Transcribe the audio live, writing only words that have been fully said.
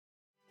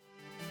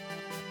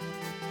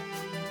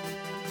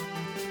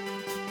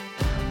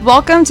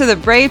Welcome to the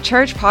Brave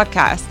Church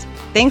podcast.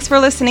 Thanks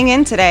for listening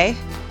in today.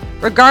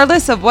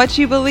 Regardless of what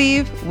you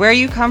believe, where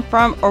you come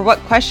from, or what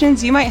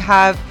questions you might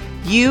have,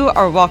 you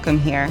are welcome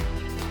here.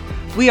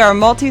 We are a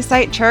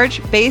multi-site church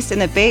based in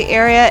the Bay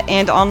Area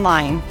and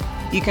online.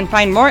 You can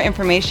find more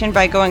information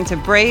by going to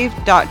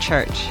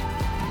brave.church.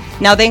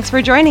 Now, thanks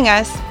for joining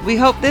us. We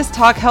hope this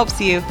talk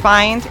helps you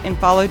find and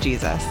follow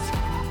Jesus.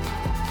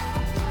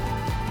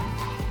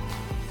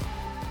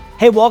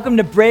 Hey, welcome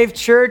to Brave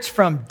Church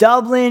from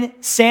Dublin,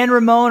 San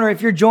Ramon, or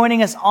if you're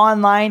joining us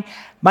online,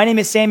 my name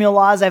is Samuel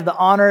Laws. I have the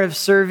honor of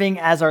serving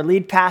as our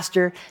lead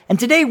pastor. And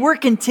today we're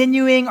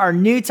continuing our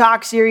new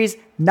talk series,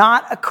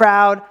 Not a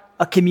Crowd,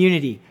 a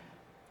Community.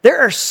 There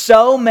are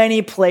so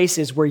many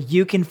places where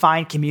you can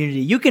find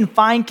community. You can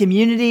find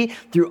community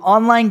through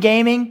online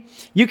gaming.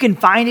 You can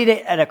find it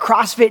at a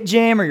CrossFit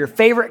gym or your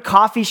favorite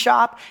coffee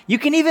shop. You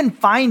can even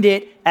find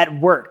it at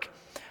work.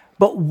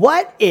 But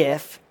what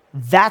if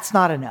that's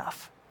not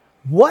enough?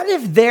 What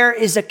if there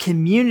is a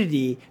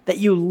community that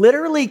you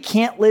literally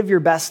can't live your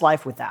best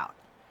life without?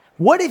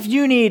 What if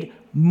you need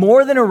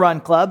more than a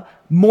run club,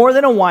 more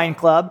than a wine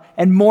club,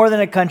 and more than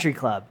a country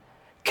club?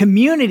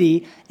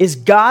 Community is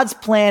God's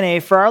plan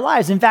A for our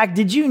lives. In fact,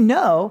 did you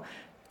know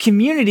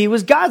community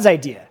was God's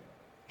idea?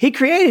 He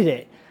created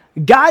it.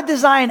 God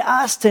designed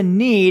us to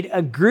need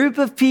a group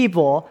of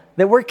people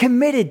that we're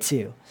committed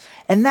to.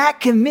 And that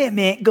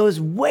commitment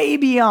goes way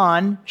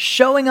beyond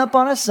showing up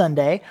on a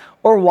Sunday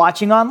or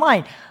watching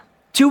online.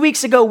 2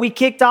 weeks ago, we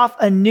kicked off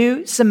a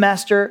new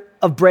semester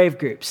of Brave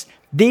Groups.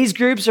 These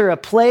groups are a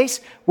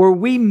place where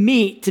we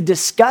meet to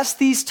discuss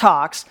these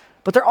talks,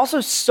 but they're also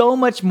so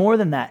much more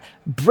than that.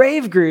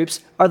 Brave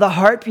Groups are the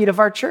heartbeat of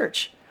our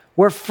church,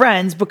 where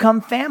friends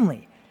become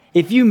family.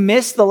 If you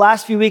missed the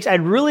last few weeks,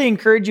 I'd really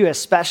encourage you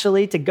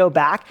especially to go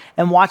back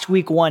and watch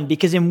week 1,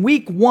 because in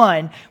week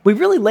 1, we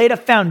really laid a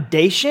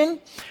foundation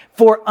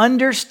for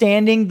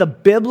understanding the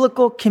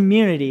biblical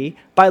community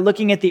by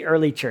looking at the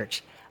early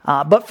church.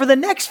 But for the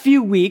next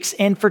few weeks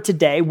and for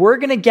today, we're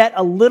going to get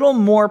a little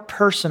more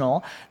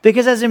personal,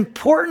 because as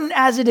important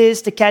as it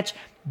is to catch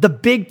the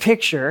big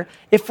picture,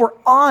 if we're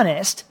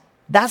honest,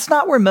 that's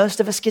not where most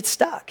of us get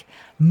stuck.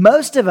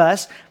 Most of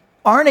us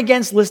aren't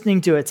against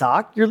listening to a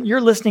talk. You're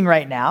listening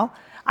right now.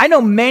 I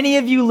know many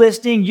of you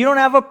listening, you don't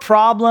have a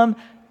problem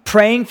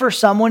praying for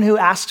someone who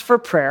asks for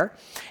prayer.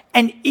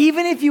 And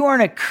even if you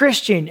aren't a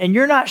Christian and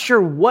you're not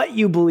sure what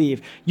you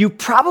believe, you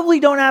probably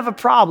don't have a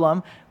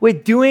problem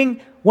with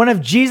doing one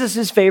of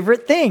Jesus's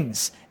favorite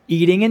things,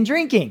 eating and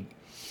drinking.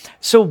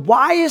 So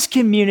why is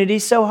community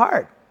so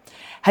hard?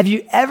 Have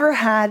you ever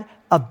had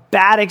a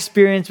bad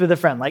experience with a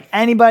friend? Like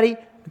anybody?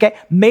 Okay,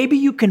 maybe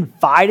you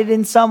confided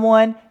in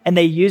someone and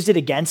they used it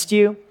against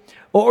you.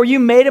 Or you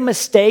made a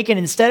mistake and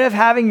instead of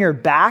having your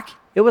back,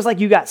 it was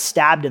like you got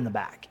stabbed in the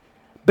back.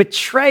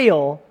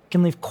 Betrayal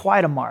can leave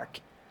quite a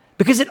mark,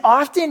 because it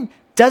often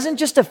doesn't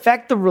just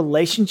affect the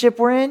relationship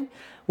we're in.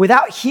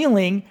 Without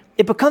healing,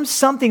 it becomes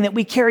something that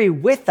we carry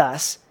with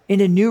us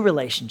into new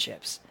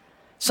relationships.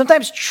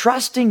 Sometimes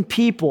trusting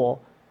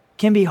people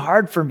can be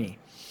hard for me.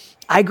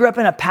 I grew up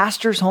in a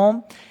pastor's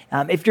home.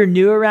 If you're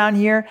new around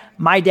here,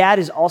 my dad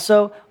is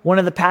also one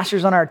of the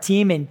pastors on our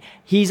team, and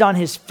he's on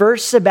his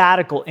first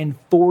sabbatical in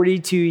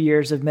 42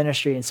 years of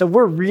ministry. And so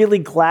we're really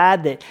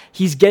glad that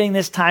he's getting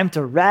this time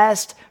to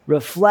rest,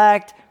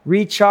 reflect,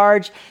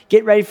 recharge,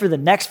 get ready for the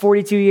next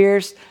 42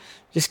 years.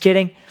 Just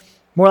kidding.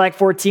 More like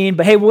 14,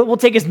 but hey, we'll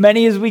take as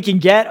many as we can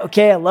get.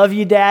 Okay, I love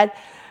you, Dad.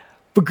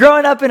 But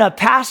growing up in a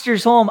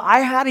pastor's home, I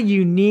had a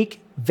unique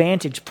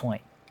vantage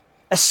point,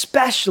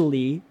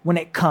 especially when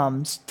it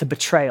comes to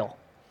betrayal.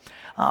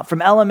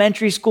 From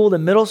elementary school to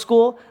middle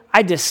school,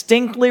 I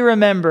distinctly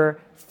remember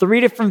 3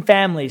 different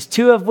families,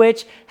 2 of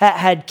which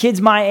had kids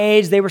my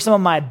age. They were some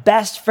of my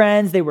best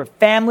friends. They were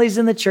families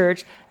in the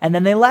church, and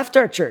then they left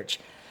our church.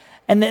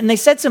 And then they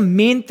said some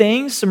mean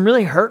things, some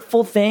really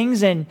hurtful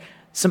things, and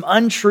some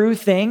untrue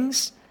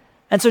things.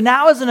 And so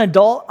now as an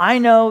adult, I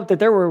know that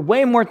there were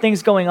way more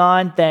things going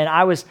on than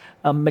I was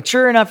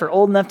mature enough or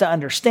old enough to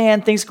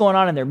understand, things going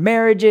on in their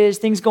marriages,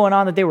 things going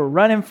on that they were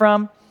running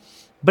from.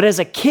 But as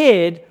a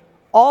kid,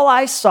 all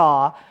I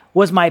saw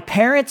was my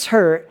parents'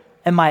 hurt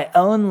and my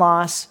own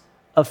loss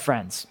of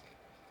friends.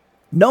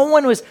 No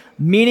one was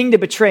meaning to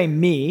betray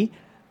me,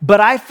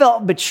 but I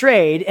felt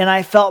betrayed and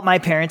I felt my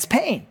parents'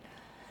 pain.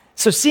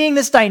 So seeing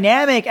this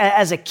dynamic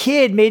as a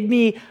kid made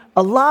me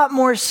a lot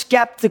more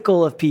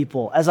skeptical of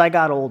people as I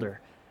got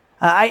older.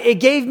 It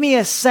gave me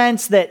a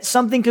sense that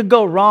something could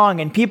go wrong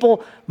and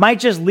people might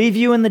just leave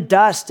you in the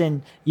dust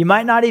and you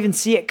might not even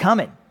see it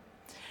coming.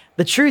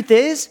 The truth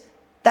is,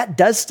 that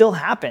does still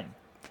happen.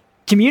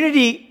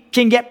 Community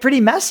can get pretty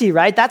messy,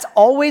 right? That's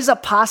always a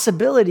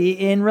possibility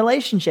in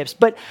relationships.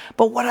 But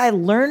what I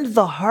learned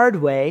the hard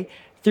way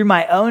through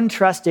my own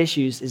trust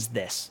issues is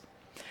this: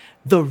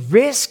 the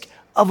risk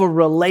of a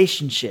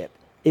relationship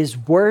is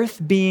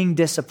worth being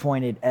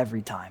disappointed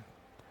every time.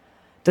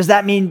 Does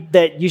that mean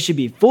that you should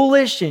be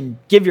foolish and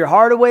give your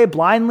heart away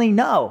blindly?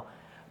 No.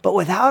 But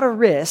without a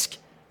risk,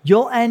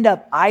 you'll end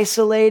up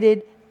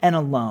isolated and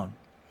alone.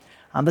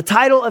 The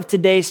title of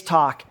today's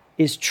talk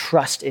is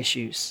trust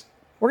issues.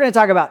 We're going to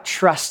talk about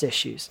trust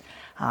issues.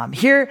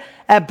 Here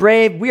at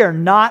Brave, we are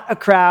not a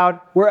crowd,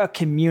 we're a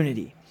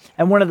community.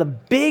 And one of the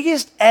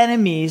biggest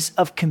enemies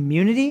of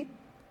community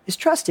is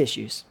trust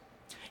issues.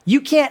 You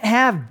can't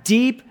have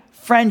deep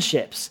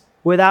friendships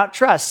without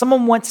trust.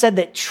 Someone once said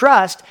that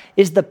trust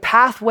is the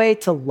pathway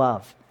to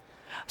love.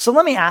 So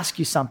let me ask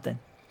you something.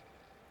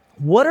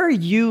 What are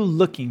you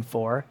looking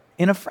for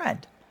in a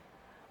friend?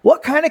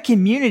 What kind of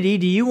community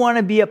do you want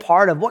to be a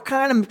part of? What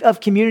kind of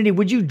community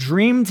would you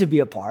dream to be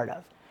a part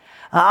of?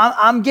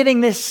 I'm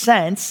getting this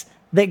sense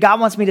that God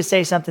wants me to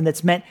say something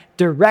that's meant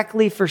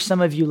directly for some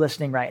of you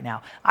listening right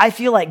now. I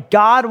feel like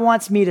God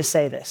wants me to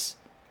say this.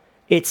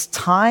 It's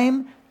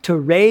time to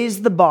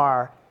raise the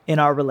bar in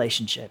our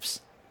relationships.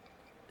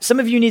 Some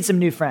of you need some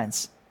new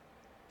friends.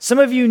 Some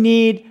of you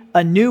need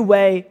a new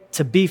way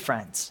to be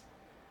friends.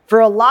 For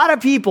a lot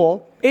of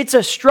people, it's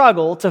a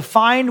struggle to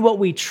find what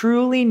we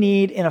truly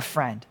need in a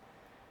friend.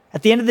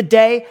 At the end of the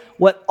day,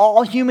 what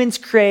all humans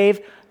crave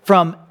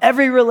from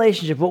every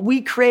relationship, what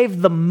we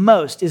crave the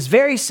most is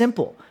very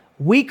simple.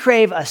 We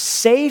crave a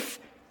safe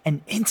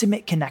and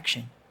intimate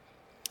connection.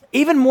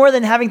 Even more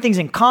than having things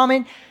in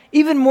common,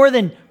 even more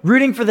than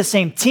rooting for the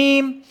same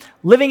team,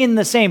 living in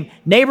the same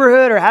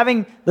neighborhood, or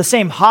having the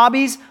same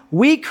hobbies,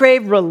 we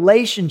crave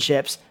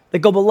relationships that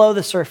go below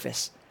the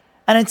surface.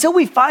 And until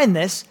we find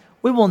this,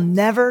 we will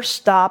never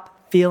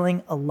stop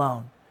feeling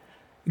alone.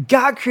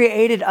 God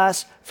created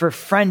us for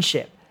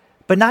friendship,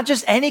 but not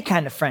just any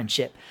kind of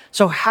friendship.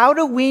 So how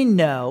do we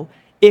know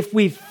if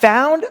we've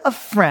found a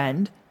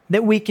friend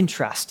that we can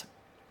trust?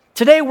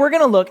 Today, we're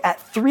going to look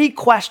at 3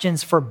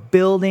 questions for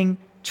building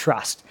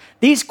trust.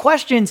 These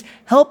questions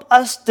help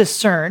us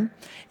discern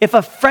if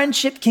a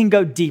friendship can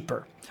go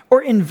deeper.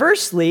 Or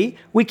inversely,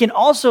 we can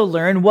also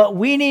learn what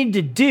we need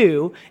to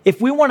do if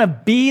we want to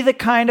be the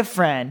kind of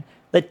friend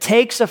that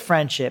takes a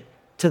friendship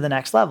to the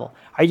next level.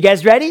 Are you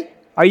guys ready?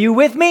 Are you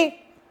with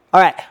me?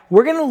 All right,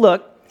 we're going to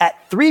look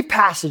at 3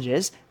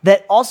 passages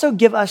that also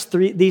give us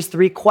these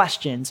 3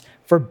 questions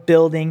for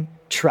building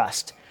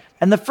trust.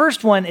 And the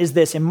first one is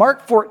this. In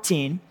Mark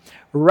 14,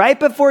 right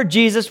before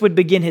Jesus would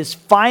begin his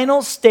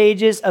final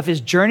stages of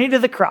his journey to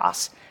the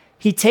cross,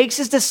 he takes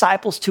his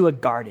disciples to a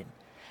garden.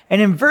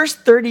 And in verse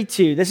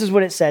 32, this is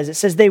what it says. It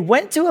says, they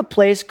went to a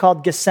place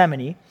called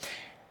Gethsemane,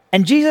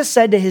 and Jesus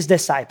said to his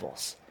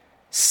disciples,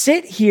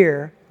 sit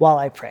here while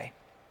I pray.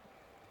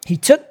 He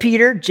took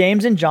Peter,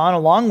 James, and John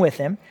along with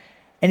him,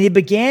 and he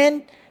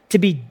began to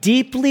be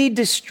deeply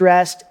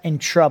distressed and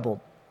troubled.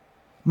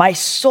 My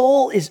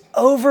soul is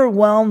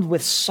overwhelmed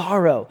with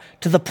sorrow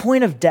to the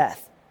point of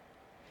death.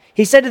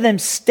 He said to them,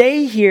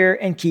 stay here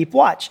and keep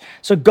watch.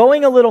 So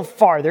going a little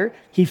farther,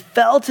 he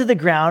fell to the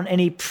ground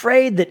and he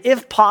prayed that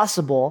if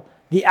possible,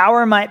 the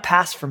hour might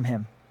pass from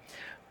him.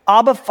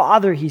 Abba,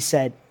 Father, he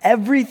said,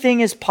 everything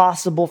is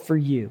possible for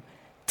you.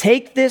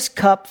 Take this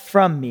cup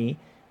from me,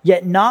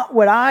 yet not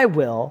what I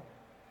will,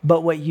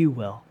 but what you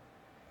will.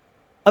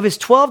 Of his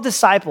 12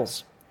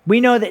 disciples,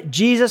 we know that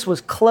Jesus was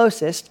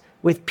closest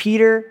with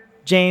Peter,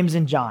 James,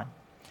 and John.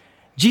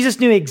 Jesus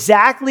knew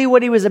exactly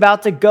what he was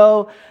about to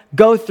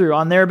go through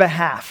on their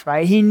behalf,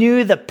 right? He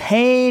knew the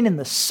pain and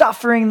the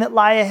suffering that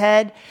lie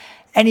ahead,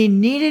 and he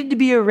needed to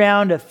be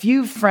around a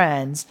few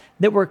friends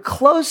that were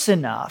close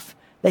enough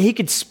that he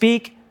could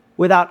speak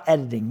without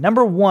editing.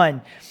 Number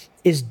 1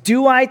 is,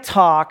 do I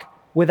talk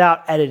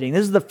without editing?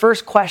 This is the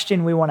first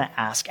question we want to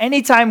ask.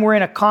 Anytime we're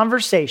in a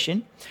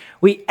conversation,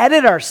 we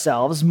edit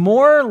ourselves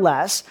more or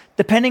less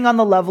depending on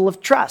the level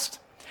of trust,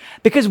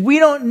 because we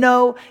don't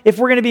know if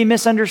we're going to be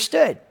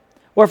misunderstood,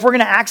 or if we're going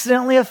to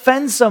accidentally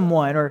offend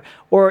someone,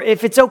 or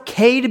if it's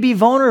okay to be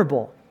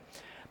vulnerable.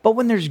 But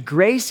when there's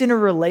grace in a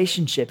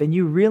relationship and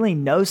you really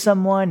know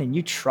someone and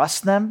you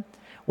trust them,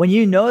 when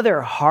you know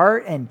their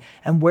heart and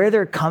where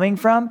they're coming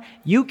from,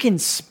 you can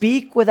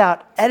speak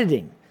without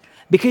editing,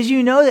 because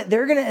you know that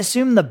they're going to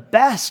assume the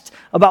best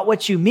about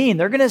what you mean.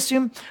 They're going to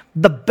assume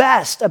the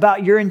best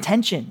about your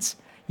intentions.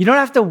 You don't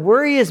have to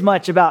worry as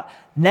much about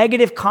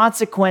negative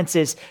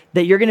consequences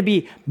that you're going to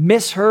be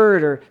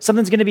misheard or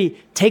something's going to be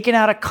taken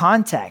out of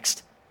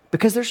context,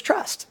 because there's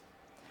trust.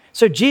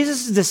 So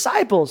Jesus'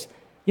 disciples,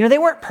 they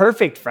weren't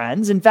perfect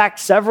friends. In fact,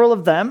 several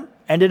of them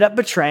ended up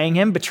betraying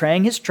him,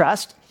 betraying his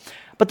trust.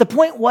 But the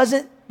point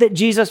wasn't that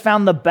Jesus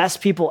found the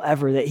best people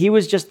ever, that he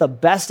was just the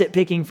best at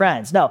picking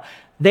friends. No,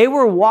 they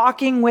were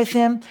walking with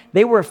him.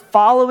 They were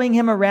following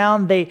him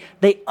around. They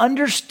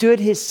understood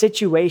his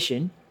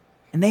situation,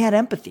 and they had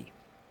empathy.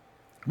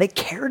 They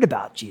cared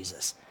about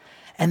Jesus,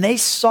 and they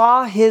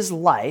saw his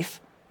life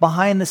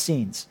behind the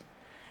scenes.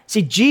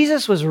 See,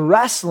 Jesus was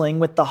wrestling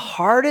with the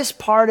hardest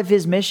part of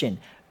his mission,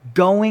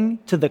 going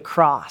to the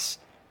cross.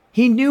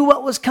 He knew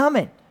what was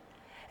coming.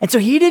 And so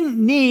he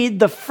didn't need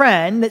the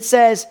friend that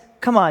says,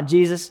 come on,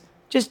 Jesus,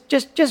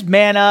 just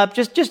man up,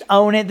 just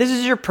own it. This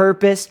is your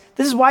purpose.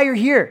 This is why you're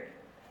here.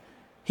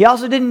 He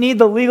also didn't need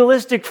the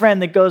legalistic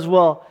friend that goes,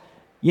 well,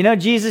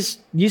 Jesus,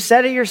 you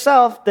said it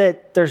yourself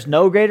that there's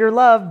no greater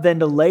love than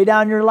to lay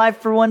down your life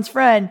for one's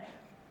friend.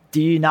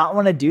 Do you not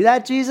want to do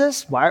that,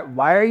 Jesus? Why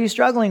are you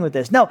struggling with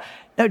this? No,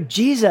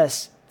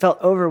 Jesus felt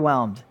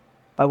overwhelmed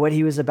by what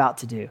he was about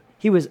to do.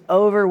 He was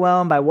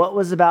overwhelmed by what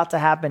was about to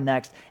happen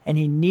next, and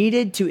he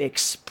needed to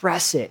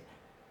express it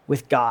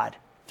with God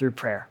through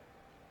prayer.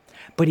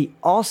 But he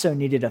also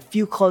needed a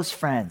few close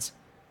friends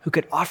who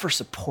could offer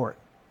support.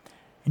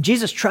 And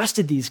Jesus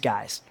trusted these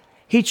guys.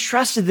 He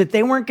trusted that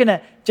they weren't going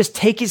to just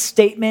take his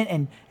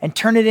statement and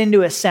turn it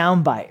into a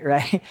soundbite,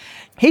 right?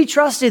 He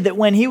trusted that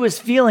when he was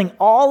feeling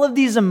all of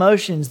these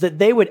emotions, that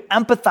they would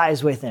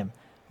empathize with him,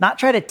 not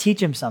try to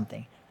teach him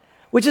something,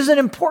 which is an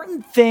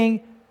important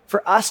thing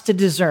for us to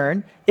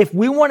discern if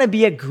we want to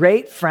be a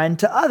great friend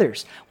to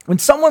others. When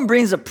someone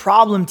brings a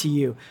problem to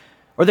you,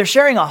 or they're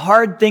sharing a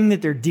hard thing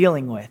that they're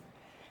dealing with,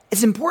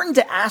 it's important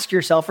to ask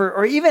yourself,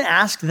 or even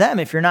ask them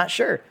if you're not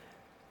sure,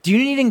 do you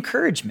need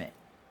encouragement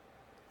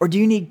or do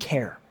you need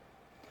care?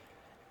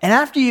 And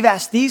after you've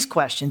asked these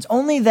questions,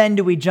 only then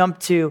do we jump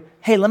to,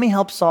 hey, let me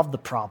help solve the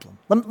problem.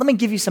 Let me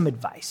give you some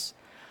advice.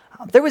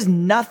 There was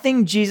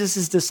nothing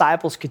Jesus'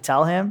 disciples could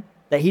tell him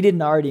that he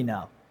didn't already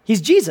know.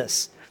 He's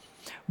Jesus.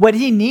 What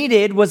he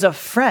needed was a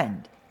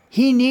friend.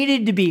 He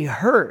needed to be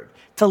heard,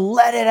 to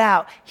let it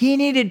out. He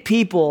needed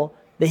people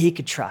that he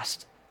could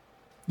trust.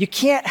 You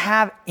can't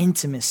have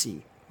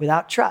intimacy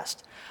without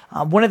trust.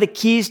 One of the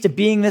keys to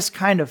being this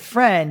kind of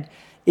friend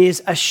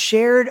is a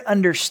shared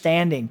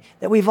understanding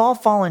that we've all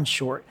fallen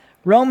short.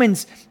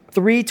 Romans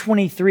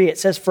 3:23, it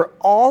says, "For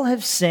all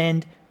have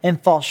sinned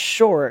and fall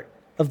short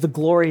of the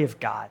glory of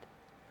God."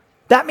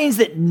 That means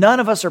that none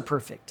of us are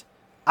perfect.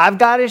 I've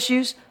got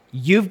issues.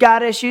 You've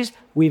got issues.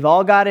 We've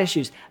all got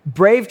issues.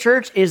 Brave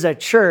Church is a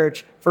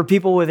church for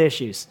people with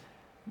issues.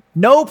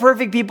 No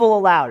perfect people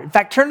allowed. In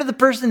fact, turn to the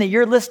person that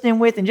you're listening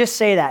with and just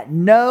say that.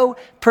 No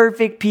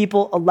perfect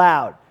people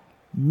allowed.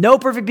 No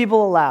perfect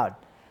people allowed.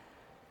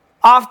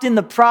 Often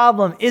the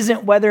problem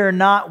isn't whether or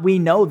not we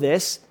know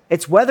this.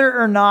 It's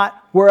whether or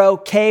not we're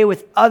okay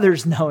with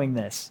others knowing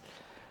this.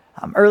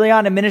 Early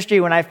on in ministry,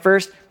 when I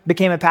first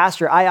became a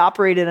pastor, I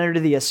operated under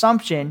the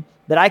assumption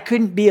that I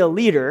couldn't be a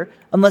leader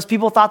unless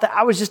people thought that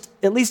I was just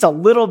at least a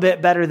little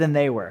bit better than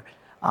they were.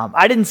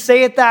 I didn't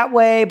say it that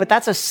way, but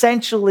that's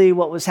essentially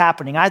what was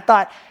happening. I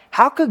thought,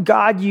 how could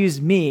God use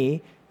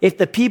me if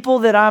the people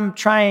that I'm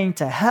trying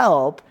to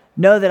help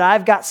know that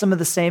I've got some of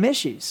the same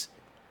issues?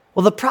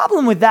 Well, the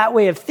problem with that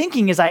way of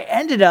thinking is I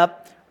ended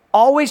up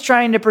always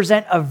trying to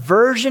present a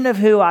version of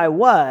who I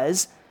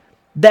was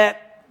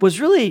that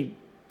was really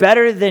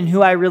better than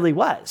who I really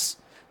was.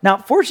 Now,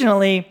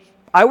 fortunately,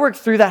 I worked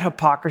through that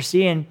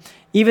hypocrisy, and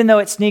even though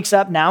it sneaks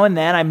up now and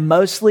then, I'm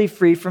mostly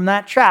free from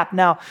that trap.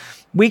 Now,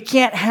 we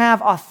can't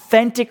have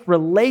authentic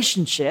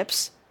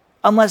relationships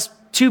unless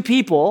two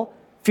people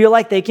feel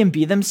like they can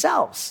be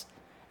themselves.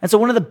 And so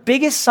one of the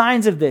biggest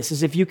signs of this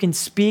is if you can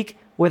speak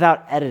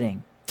without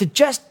editing, to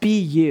just be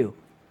you.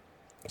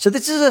 So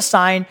this is a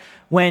sign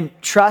when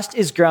trust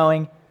is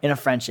growing in a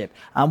friendship.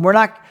 We're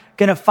not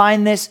going to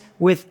find this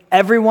with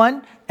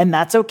everyone, and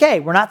that's okay.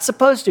 We're not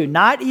supposed to.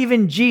 Not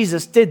even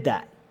Jesus did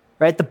that,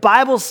 right? The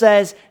Bible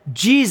says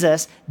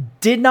Jesus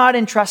did not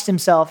entrust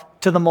himself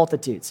to the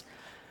multitudes.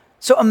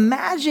 So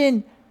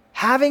imagine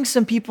having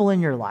some people in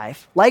your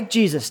life, like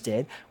Jesus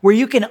did, where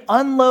you can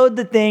unload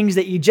the things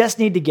that you just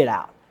need to get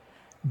out.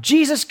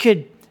 Jesus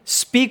could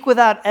speak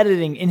without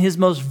editing in his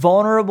most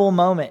vulnerable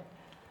moment.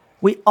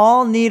 We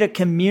all need a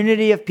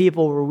community of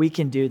people where we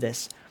can do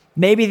this.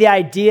 Maybe the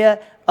idea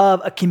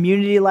of a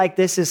community like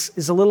this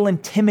is a little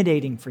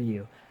intimidating for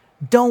you.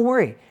 Don't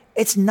worry.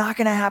 It's not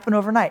going to happen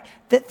overnight.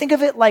 Think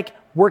of it like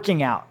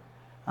working out.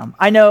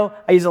 I know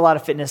I use a lot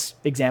of fitness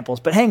examples,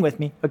 but hang with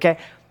me, okay?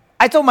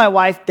 I told my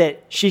wife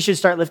that she should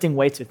start lifting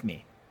weights with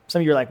me.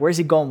 Some of you are like, where's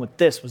he going with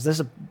this?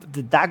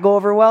 Did that go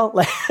over well?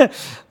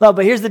 No,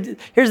 but here's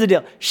the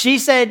deal. She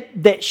said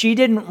that she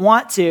didn't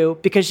want to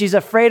because she's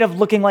afraid of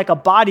looking like a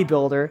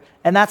bodybuilder,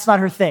 and that's not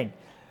her thing.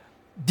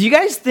 Do you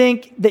guys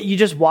think that you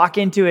just walk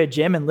into a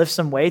gym and lift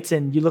some weights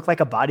and you look like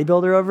a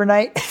bodybuilder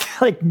overnight?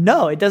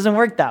 No, it doesn't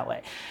work that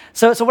way.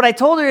 So what I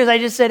told her is I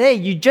just said, hey,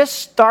 you just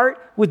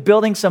start with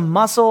building some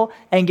muscle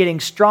and getting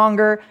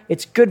stronger.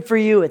 It's good for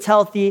you. It's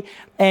healthy.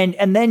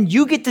 And then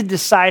you get to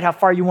decide how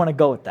far you want to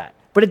go with that.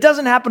 But it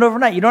doesn't happen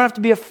overnight. You don't have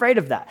to be afraid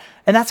of that.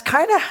 And that's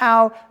kind of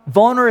how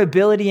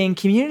vulnerability and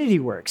community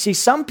works. See,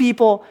 some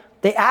people,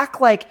 they act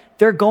like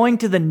they're going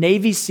to the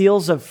Navy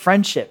SEALs of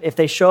friendship if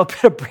they show up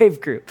at a Brave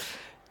group.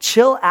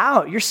 Chill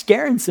out. You're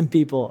scaring some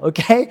people,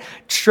 okay?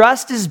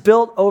 Trust is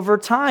built over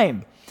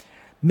time.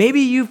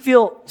 Maybe you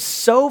feel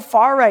so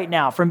far right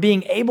now from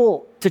being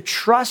able to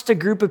trust a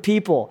group of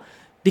people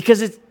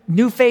because it's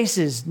new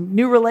faces,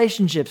 new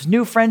relationships,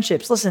 new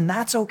friendships. Listen,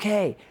 that's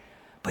okay,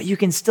 but you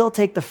can still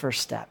take the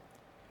first step.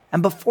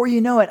 And before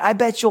you know it, I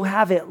bet you'll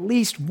have at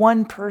least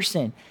one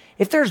person.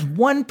 If there's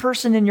one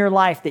person in your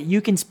life that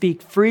you can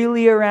speak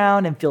freely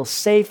around and feel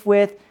safe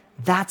with,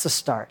 that's a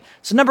start.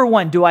 So number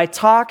one, do I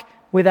talk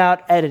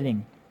without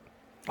editing?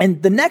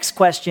 And the next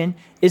question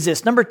is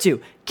this. Number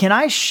two, can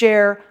I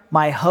share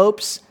my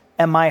hopes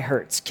and my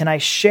hurts? Can I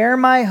share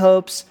my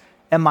hopes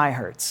and my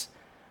hurts?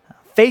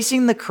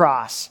 Facing the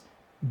cross,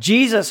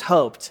 Jesus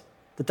hoped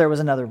that there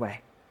was another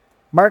way.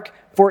 Mark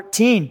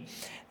 14,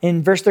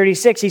 in verse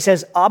 36, he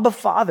says, Abba,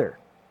 Father.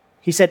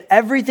 He said,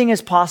 everything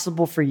is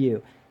possible for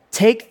you.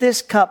 Take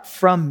this cup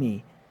from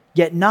me,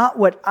 yet not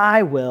what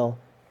I will,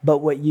 but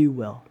what you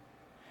will.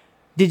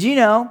 Did you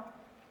know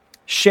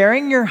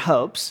sharing your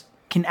hopes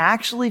can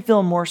actually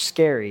feel more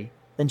scary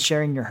than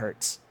sharing your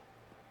hurts?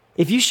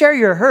 If you share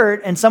your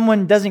hurt and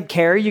someone doesn't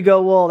care, you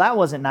go, well, that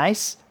wasn't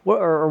nice,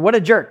 or what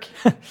a jerk.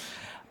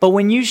 But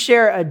when you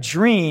share a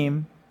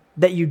dream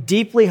that you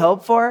deeply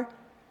hope for,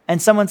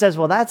 and someone says,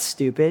 well, that's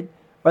stupid,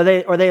 or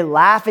they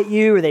laugh at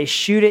you, or they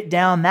shoot it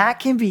down, that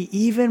can be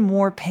even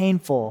more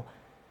painful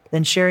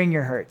than sharing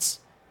your hurts.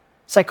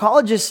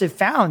 Psychologists have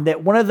found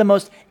that one of the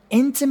most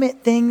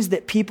intimate things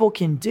that people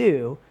can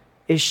do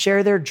is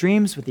share their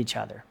dreams with each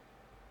other.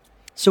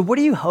 So what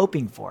are you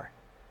hoping for?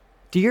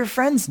 Do your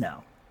friends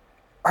know?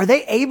 Are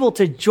they able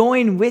to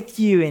join with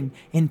you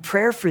in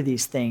prayer for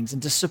these things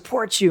and to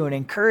support you and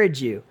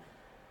encourage you?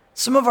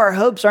 Some of our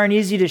hopes aren't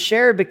easy to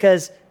share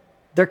because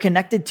they're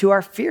connected to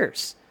our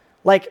fears.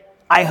 Like,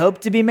 I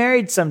hope to be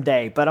married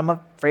someday, but I'm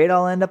afraid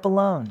I'll end up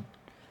alone.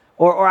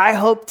 Or I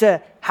hope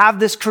to have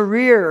this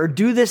career or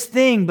do this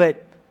thing,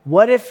 but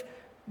what if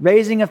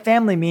raising a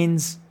family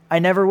means I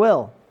never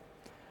will?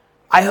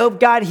 I hope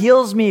God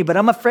heals me, but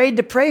I'm afraid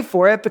to pray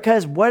for it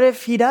because what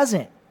if he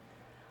doesn't?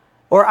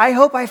 Or I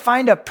hope I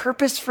find a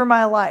purpose for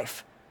my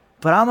life,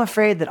 but I'm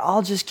afraid that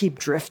I'll just keep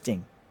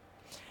drifting.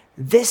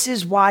 This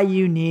is why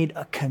you need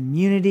a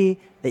community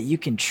that you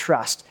can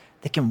trust,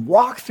 that can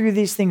walk through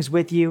these things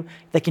with you,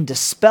 that can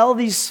dispel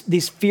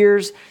these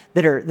fears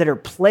that are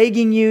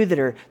plaguing you, that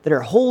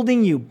are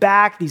holding you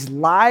back, these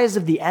lies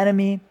of the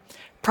enemy.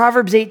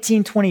 Proverbs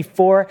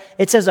 18:24,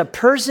 it says, a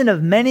person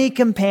of many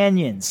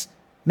companions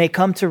may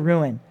come to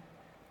ruin,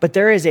 but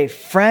there is a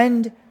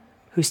friend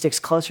who sticks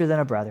closer than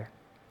a brother.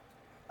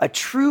 A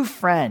true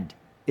friend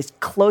is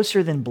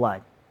closer than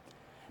blood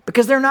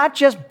because they're not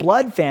just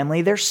blood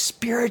family, they're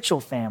spiritual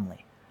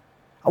family.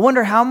 I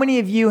wonder how many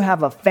of you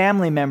have a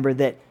family member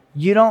that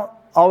you don't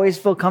always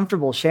feel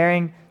comfortable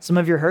sharing some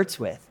of your hurts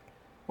with.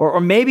 Or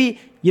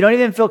maybe you don't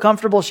even feel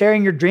comfortable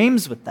sharing your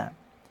dreams with them.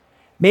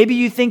 Maybe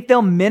you think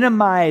they'll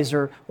minimize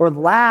or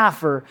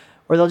laugh or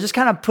they'll just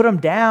kind of put them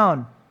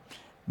down.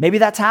 Maybe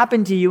that's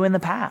happened to you in the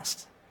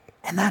past,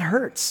 and that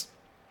hurts.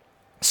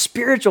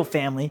 Spiritual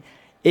family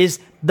is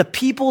the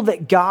people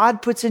that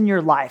God puts in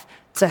your life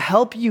to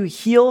help you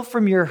heal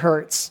from your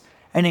hurts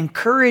and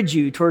encourage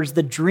you towards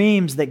the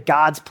dreams that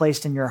God's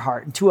placed in your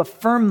heart and to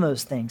affirm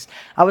those things.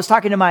 I was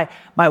talking to my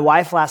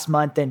wife last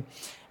month, and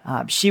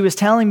she was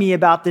telling me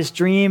about this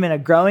dream and a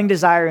growing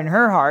desire in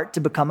her heart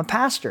to become a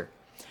pastor.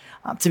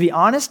 To be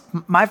honest,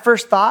 my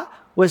first thought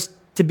was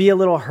to be a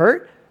little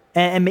hurt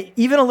and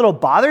even a little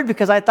bothered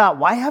because I thought,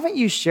 why haven't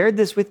you shared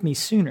this with me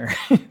sooner?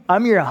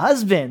 I'm your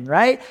husband,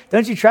 right?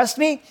 Don't you trust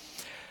me?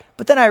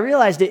 But then I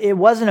realized it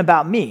wasn't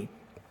about me.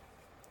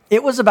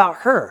 It was about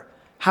her,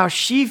 how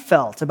she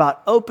felt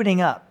about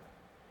opening up,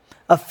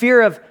 a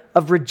fear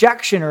of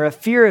rejection or a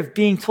fear of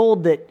being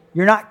told that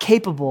you're not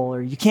capable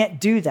or you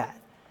can't do that.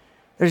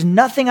 There's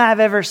nothing I've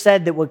ever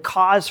said that would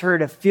cause her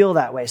to feel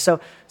that way. So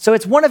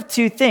it's one of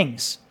two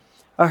things,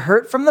 a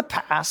hurt from the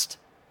past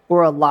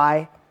or a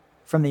lie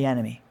from the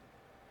enemy.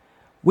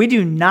 We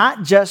do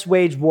not just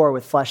wage war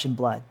with flesh and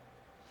blood.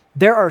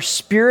 There are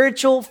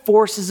spiritual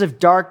forces of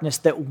darkness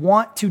that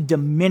want to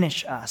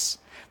diminish us,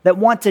 that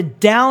want to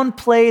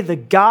downplay the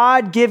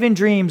God-given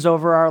dreams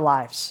over our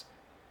lives.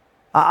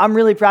 I'm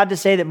really proud to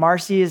say that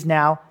Marcy is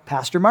now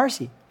Pastor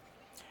Marcy.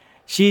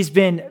 She's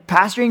been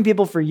pastoring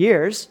people for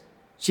years.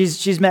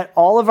 She's met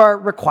all of our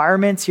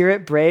requirements here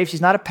at Brave.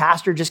 She's not a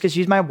pastor just because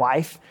she's my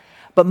wife.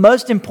 But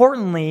most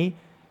importantly,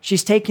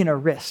 she's taken a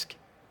risk.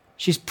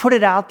 She's put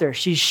it out there.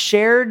 She's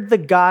shared the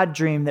God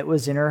dream that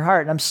was in her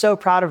heart. And I'm so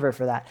proud of her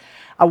for that.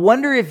 I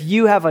wonder if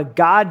you have a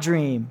God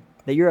dream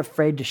that you're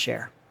afraid to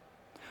share,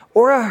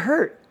 or a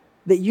hurt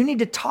that you need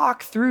to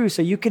talk through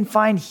so you can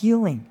find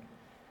healing.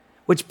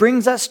 Which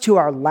brings us to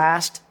our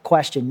last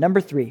question, number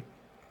 3.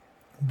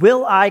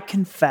 Will I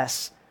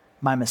confess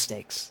my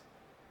mistakes?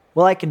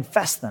 Will I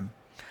confess them?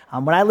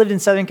 When I lived in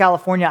Southern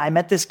California, I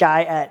met this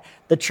guy at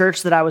the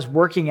church that I was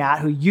working at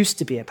who used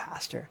to be a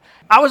pastor.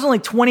 I was only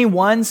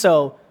 21,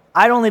 so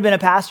I'd only been a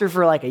pastor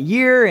for like a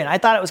year, and I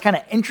thought it was kind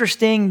of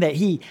interesting that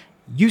he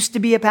used to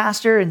be a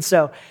pastor. And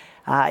so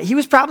he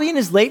was probably in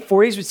his late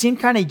 40s, which seemed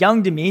kind of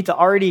young to me to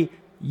already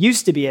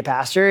used to be a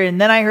pastor. And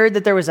then I heard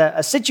that there was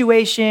a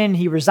situation,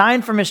 he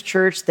resigned from his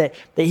church that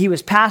he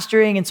was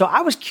pastoring. And so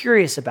I was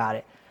curious about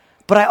it.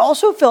 But I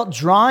also felt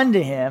drawn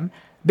to him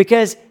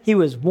because he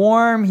was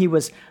warm, he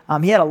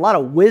had a lot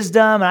of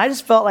wisdom, and I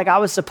just felt like I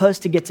was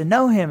supposed to get to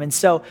know him. And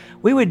so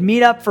we would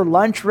meet up for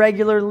lunch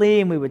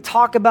regularly, and we would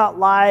talk about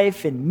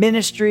life and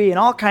ministry and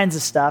all kinds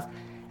of stuff.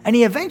 And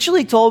he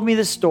eventually told me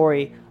the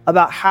story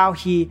about how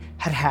he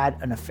had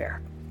an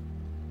affair.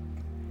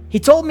 He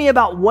told me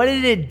about what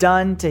it had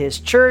done to his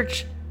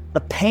church,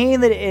 the pain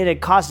that it had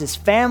caused his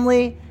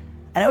family,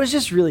 and it was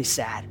just really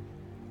sad.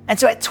 And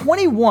so at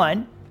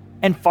 21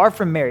 and far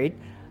from married,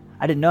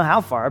 I didn't know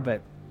how far,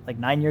 but like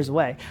 9 years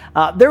away,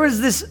 there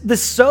was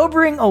this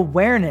sobering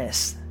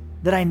awareness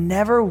that I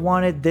never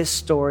wanted this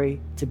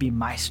story to be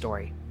my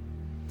story.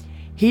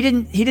 He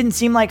didn't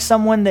seem like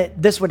someone that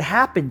this would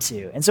happen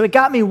to. And so it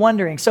got me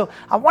wondering. So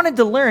I wanted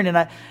to learn and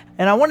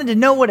I wanted to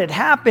know what had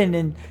happened.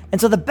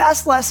 And so the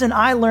best lesson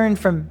I learned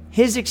from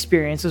his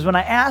experience was when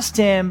I asked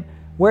him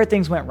where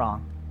things went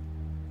wrong.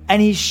 And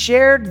he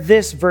shared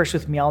this verse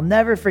with me. I'll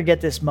never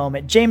forget this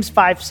moment. James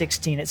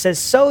 5:16. It says,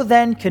 "So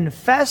then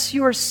confess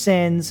your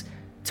sins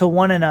to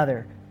one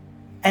another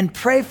and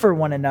pray for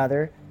one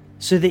another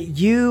so that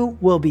you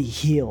will be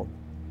healed."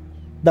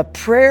 The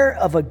prayer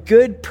of a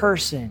good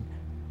person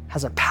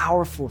has a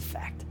powerful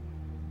effect.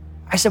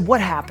 I said, "What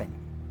happened?"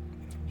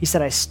 He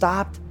said, "I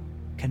stopped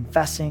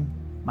confessing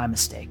my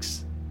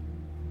mistakes."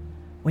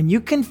 When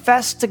you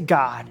confess to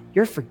God,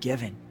 you're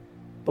forgiven.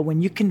 But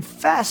when you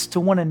confess to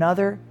one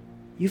another,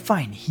 you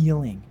find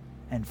healing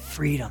and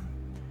freedom.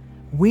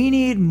 We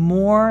need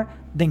more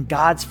than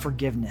God's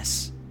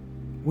forgiveness.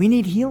 We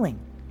need healing.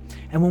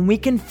 And when we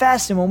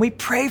confess and when we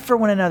pray for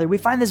one another, we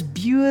find this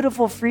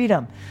beautiful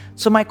freedom.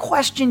 So my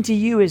question to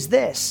you is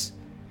this: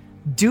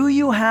 do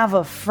you have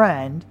a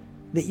friend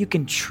that you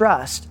can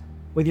trust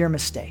with your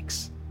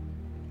mistakes?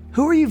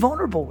 Who are you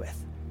vulnerable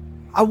with?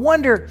 I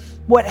wonder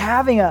what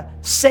having a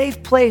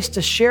safe place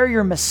to share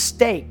your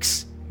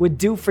mistakes would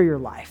do for your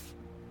life.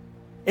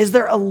 Is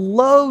there a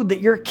load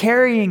that you're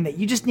carrying that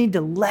you just need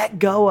to let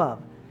go of?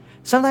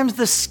 Sometimes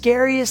the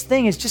scariest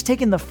thing is just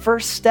taking the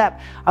first step.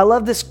 I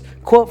love this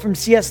quote from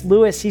C.S.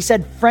 Lewis. He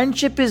said,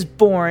 "Friendship is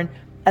born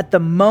at the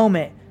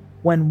moment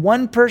when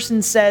one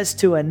person says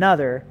to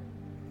another,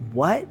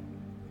 'What?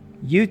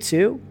 You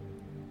too?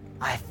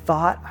 I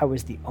thought I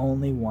was the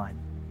only one.'"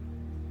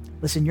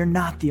 Listen, you're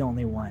not the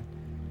only one.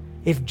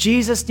 If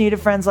Jesus needed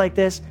friends like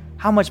this,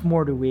 how much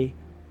more do we?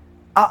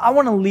 I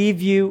want to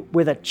leave you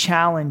with a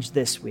challenge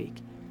this week.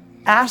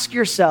 Ask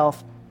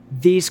yourself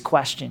these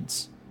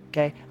questions,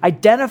 okay?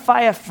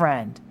 Identify a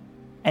friend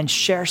and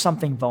share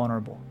something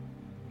vulnerable.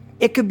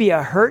 It could be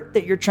a hurt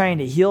that you're trying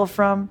to heal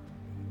from.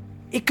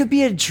 It could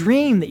be a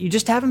dream that you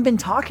just haven't been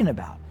talking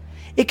about.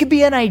 It could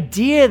be an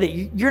idea that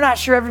you're not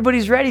sure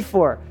everybody's ready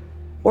for.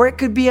 Or it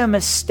could be a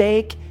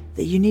mistake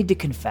that you need to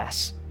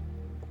confess.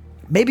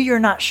 Maybe you're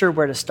not sure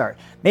where to start.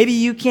 Maybe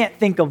you can't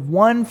think of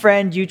one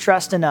friend you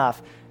trust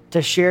enough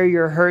to share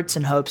your hurts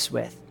and hopes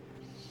with.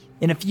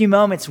 In a few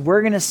moments,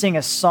 we're going to sing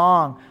a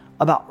song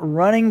about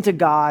running to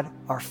God,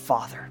 our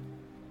Father.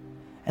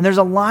 And there's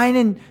a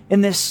line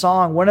in this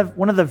song, one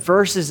of the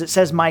verses that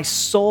says, "My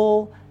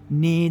soul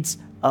needs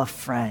a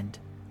friend."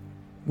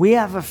 We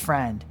have a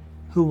friend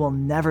who will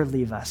never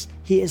leave us.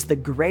 He is the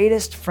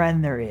greatest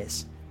friend there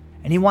is.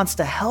 And he wants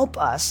to help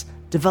us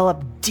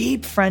develop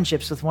deep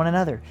friendships with one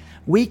another.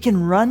 We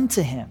can run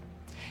to him.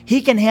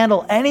 He can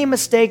handle any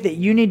mistake that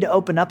you need to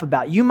open up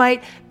about. You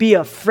might be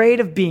afraid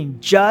of being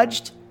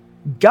judged.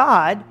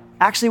 God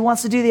actually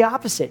wants to do the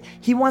opposite.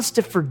 He wants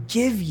to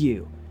forgive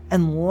you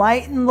and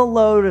lighten the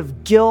load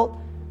of guilt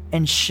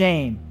and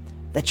shame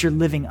that you're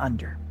living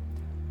under.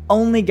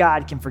 Only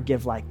God can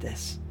forgive like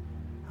this.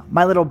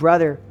 My little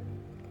brother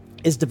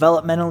is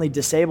developmentally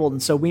disabled,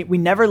 and so we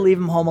never leave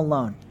him home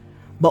alone.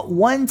 But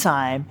one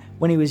time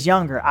when he was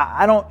younger,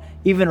 I don't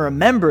even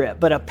remember it,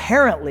 but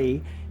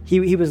apparently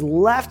he was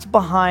left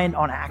behind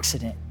on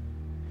accident.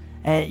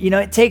 And,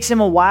 it takes him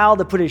a while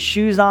to put his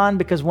shoes on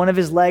because one of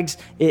his legs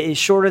is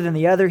shorter than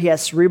the other. He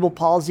has cerebral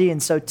palsy.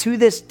 And so to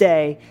this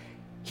day,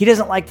 he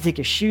doesn't like to take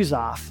his shoes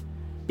off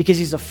because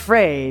he's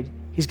afraid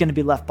he's going to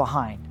be left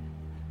behind.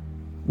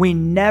 We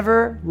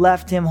never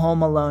left him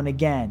home alone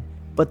again,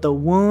 but the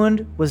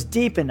wound was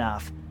deep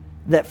enough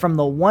that from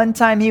the one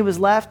time he was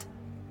left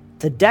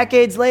to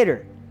decades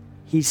later,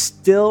 he's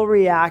still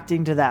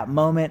reacting to that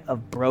moment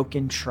of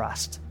broken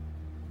trust.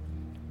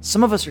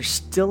 Some of us are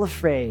still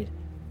afraid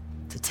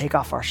to take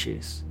off our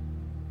shoes.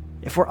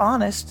 If we're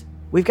honest,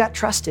 we've got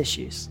trust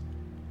issues.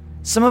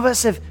 Some of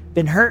us have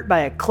been hurt by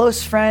a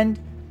close friend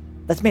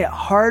that's made it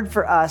hard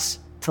for us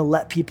to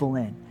let people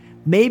in.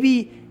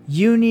 Maybe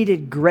you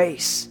needed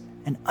grace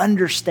and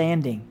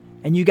understanding,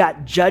 and you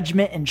got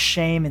judgment and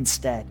shame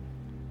instead.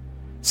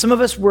 Some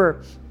of us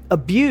were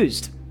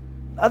abused.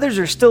 Others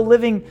are still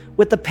living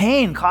with the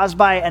pain caused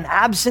by an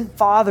absent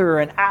father or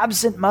an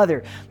absent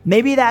mother.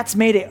 Maybe that's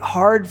made it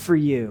hard for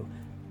you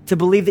to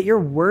believe that you're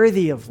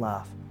worthy of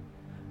love.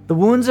 The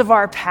wounds of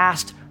our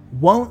past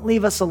won't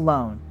leave us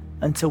alone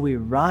until we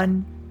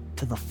run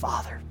to the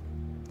Father.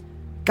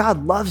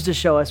 God loves to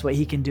show us what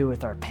he can do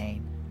with our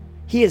pain.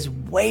 He is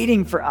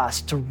waiting for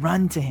us to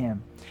run to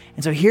him.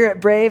 And so here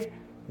at Brave,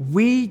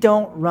 we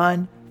don't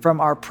run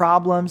from our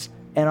problems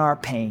and our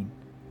pain.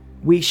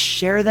 We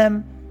share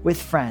them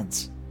with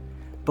friends,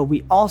 but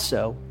we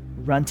also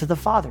run to the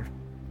Father.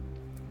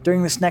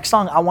 During this next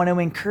song, I want to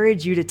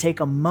encourage you to take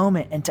a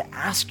moment and to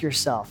ask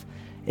yourself,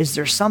 is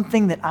there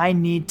something that I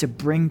need to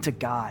bring to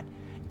God?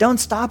 Don't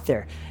stop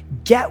there.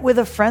 Get with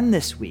a friend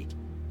this week,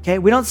 okay?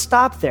 We don't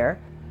stop there,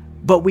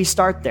 but we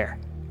start there.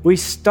 We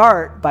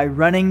start by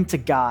running to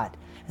God.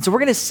 And so we're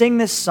going to sing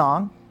this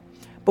song,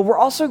 but we're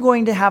also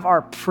going to have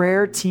our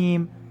prayer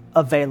team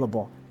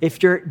available.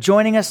 If you're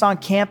joining us on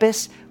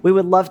campus, we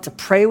would love to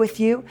pray with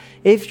you.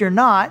 If you're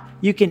not,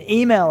 you can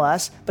email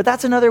us. But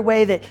that's another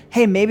way that,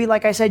 hey, maybe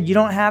like I said, you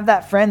don't have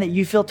that friend that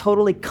you feel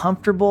totally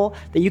comfortable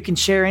that you can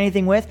share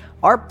anything with.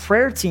 Our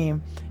prayer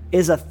team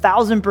is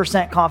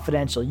 1,000%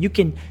 confidential. You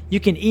can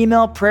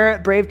email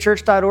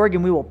prayer@bravechurch.org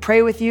and we will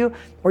pray with you,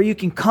 or you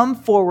can come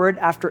forward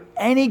after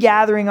any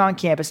gathering on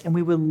campus and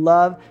we would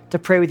love to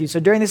pray with you. So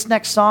during this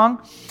next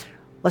song,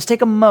 let's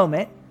take a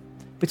moment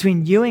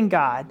between you and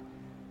God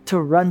to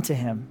run to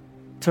him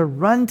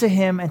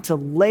and to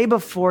lay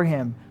before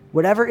him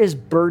whatever is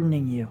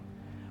burdening you.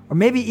 Or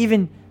maybe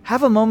even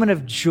have a moment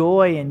of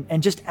joy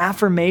and just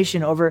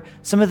affirmation over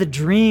some of the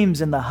dreams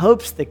and the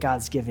hopes that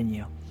God's given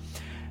you.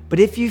 But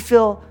if you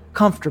feel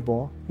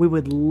comfortable, we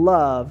would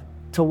love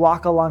to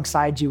walk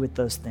alongside you with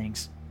those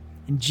things.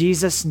 In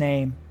Jesus'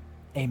 name,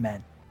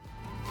 amen.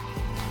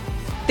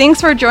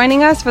 Thanks for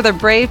joining us for the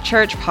Brave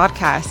Church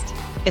podcast.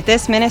 If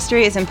this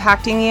ministry is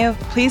impacting you,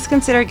 please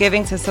consider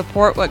giving to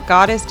support what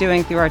God is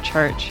doing through our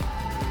church.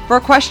 For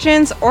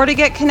questions or to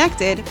get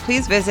connected,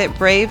 please visit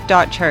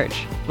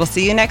brave.church. We'll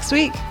see you next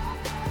week.